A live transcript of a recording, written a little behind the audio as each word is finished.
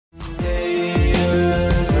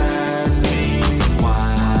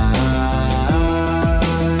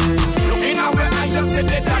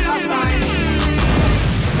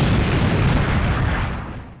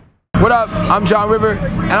I'm John River,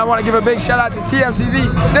 and I want to give a big shout out to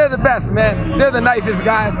TMTV. They're the best, man. They're the nicest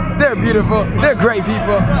guys. They're beautiful. They're great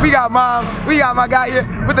people. We got moms. We got my guy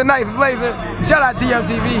here with a nice blazer. Shout out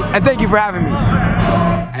TMTV, and thank you for having me.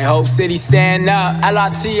 Hey, Hope City, stand up.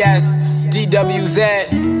 LRTS,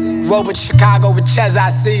 DWZ, Robert, Chicago, Richez, I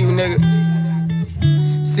see you,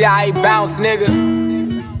 nigga. CIA bounce, nigga.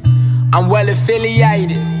 I'm well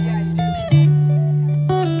affiliated.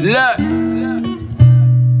 Look.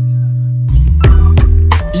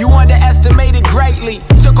 You underestimated greatly.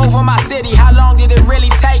 Took over my city, how long did it really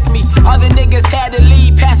take me? Other niggas had to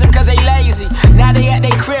leave, pass them cause they lazy. Now they at they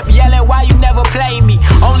crib yelling why you never play me.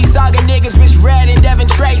 Only Saga niggas Rich Red and Devin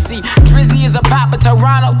Tracy. Drizzy is the papa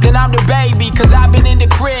Toronto, then I'm the baby. Cause I've been in the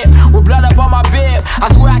crib with blood up on my bib. I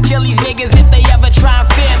swear I kill these niggas if they ever try and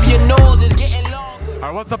fib. Your nose is getting long.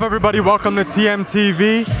 Alright, what's up everybody? Welcome to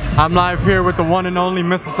TMTV. I'm live here with the one and only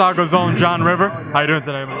Mississauga's own John River. How you doing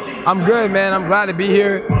today, man? I'm good, man. I'm glad to be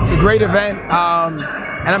here. It's a great event.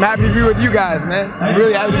 And I'm happy to be with you guys, man. I'm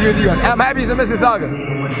really happy to be with you guys. And I'm happy it's in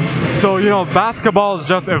Mississauga. So, you know, basketball is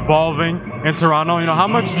just evolving in Toronto. You know, how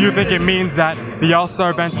much do you think it means that the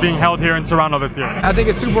All-Star event's being held here in Toronto this year? I think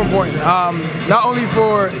it's super important, not only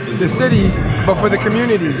for the city, but for the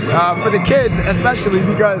community, for the kids especially,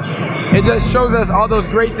 because it just shows us all those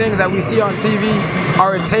great things that we see on TV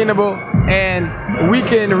are attainable, and we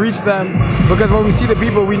can reach them because when we see the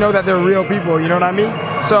people, we know that they're real people, you know what I mean?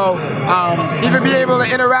 So even being able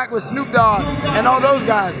to interact with Snoop Dogg and all those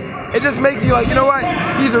guys, it just makes you like, you know what,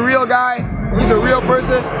 he's a real guy, he's a real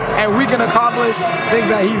person, and we can accomplish things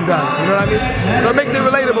that he's done, you know what I mean? So it makes it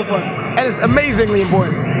relatable for us, and it's amazingly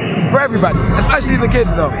important for everybody, especially the kids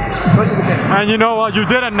though, especially the kids. And you know what, you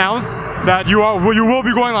did announce that you will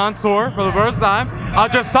be going on tour for the first time. I'll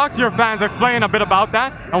just talk to your fans, explain a bit about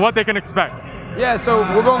that and what they can expect. Yeah, so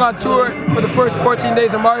we're going on tour for the first 14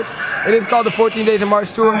 days of March. It is called the 14 Days of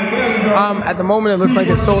March tour. At the moment, it looks like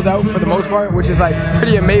it's sold out for the most part, which is like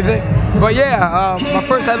pretty amazing. But yeah, my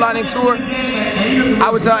first headlining tour, I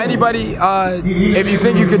would tell anybody, if you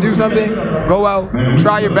think you could do something, go out,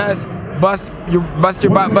 try your best. Bust your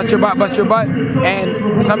butt,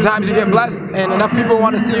 and sometimes you get blessed, and enough people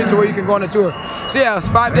want to see you to where you can go on a tour. So yeah, it's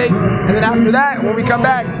 5 days, and then after that, when we come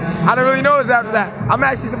back, I don't really know what's after that. I'm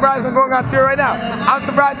actually surprised I'm going on tour right now. I'm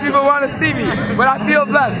surprised people want to see me, but I feel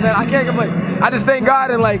blessed, man. I can't complain. I just thank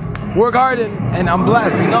God and like work hard, and I'm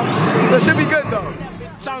blessed, you know? So it should be good though.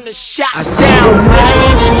 Turn the shot. I see the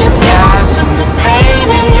rain in your skies, from the pain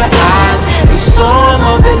in your eyes, the storm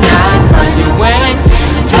of the night, find your way.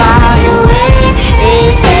 Fly away,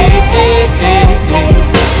 hey, hey, hey, hey, hey.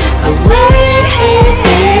 Away, hey,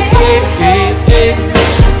 hey, hey, hey, hey.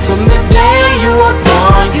 From the day you were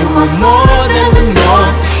born, you were more than the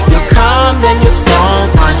norm. You're calm, then you're strong.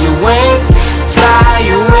 Find your wings, fly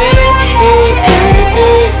away, hey, hey,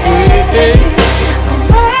 hey, hey, hey.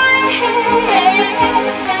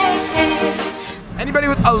 Anybody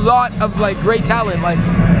with a lot of like great talent, like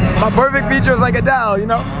my perfect feature is like Adele, you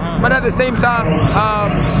know? But at the same time,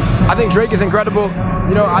 I think Drake is incredible.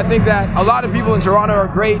 You know, I think that a lot of people in Toronto are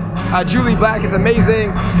great. Julie Black is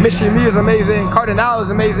amazing. Michelle Lee is amazing. Cardinal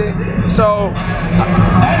is amazing. So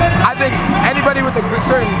I think anybody with a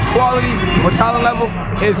certain quality or talent level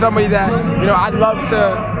is somebody that, you know, I'd love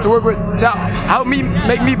to work with to help me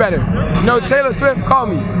make me better. You know, Taylor Swift, call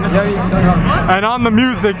me. You know what I mean? And on the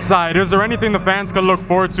music side, is there anything the fans can look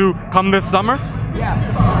forward to come this summer? Yeah.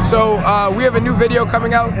 So we have a new video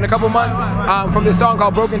coming out in a couple months from this song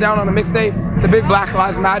called Broken Down on the mixtape. It's a big Black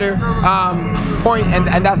Lives Matter point,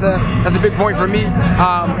 and that's a big point for me.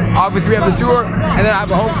 Obviously we have the tour, and then I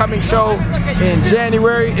have a homecoming show in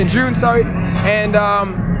June, and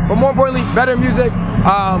but more importantly, better music,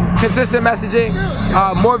 consistent messaging,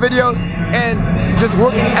 more videos, and just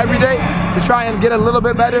working every day to try and get a little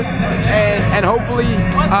bit better, and hopefully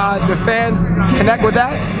the fans connect with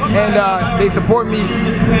that, and they support me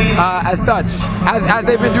as such, as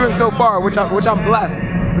they've been doing so far, which I'm blessed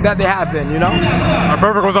that they have been, you know?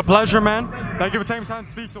 Perfect, it was a pleasure, man. Thank you for taking time to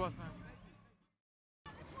speak to us, man.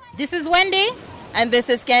 This is Wendy. And this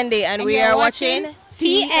is Candy, and we are watching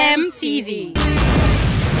TMTV.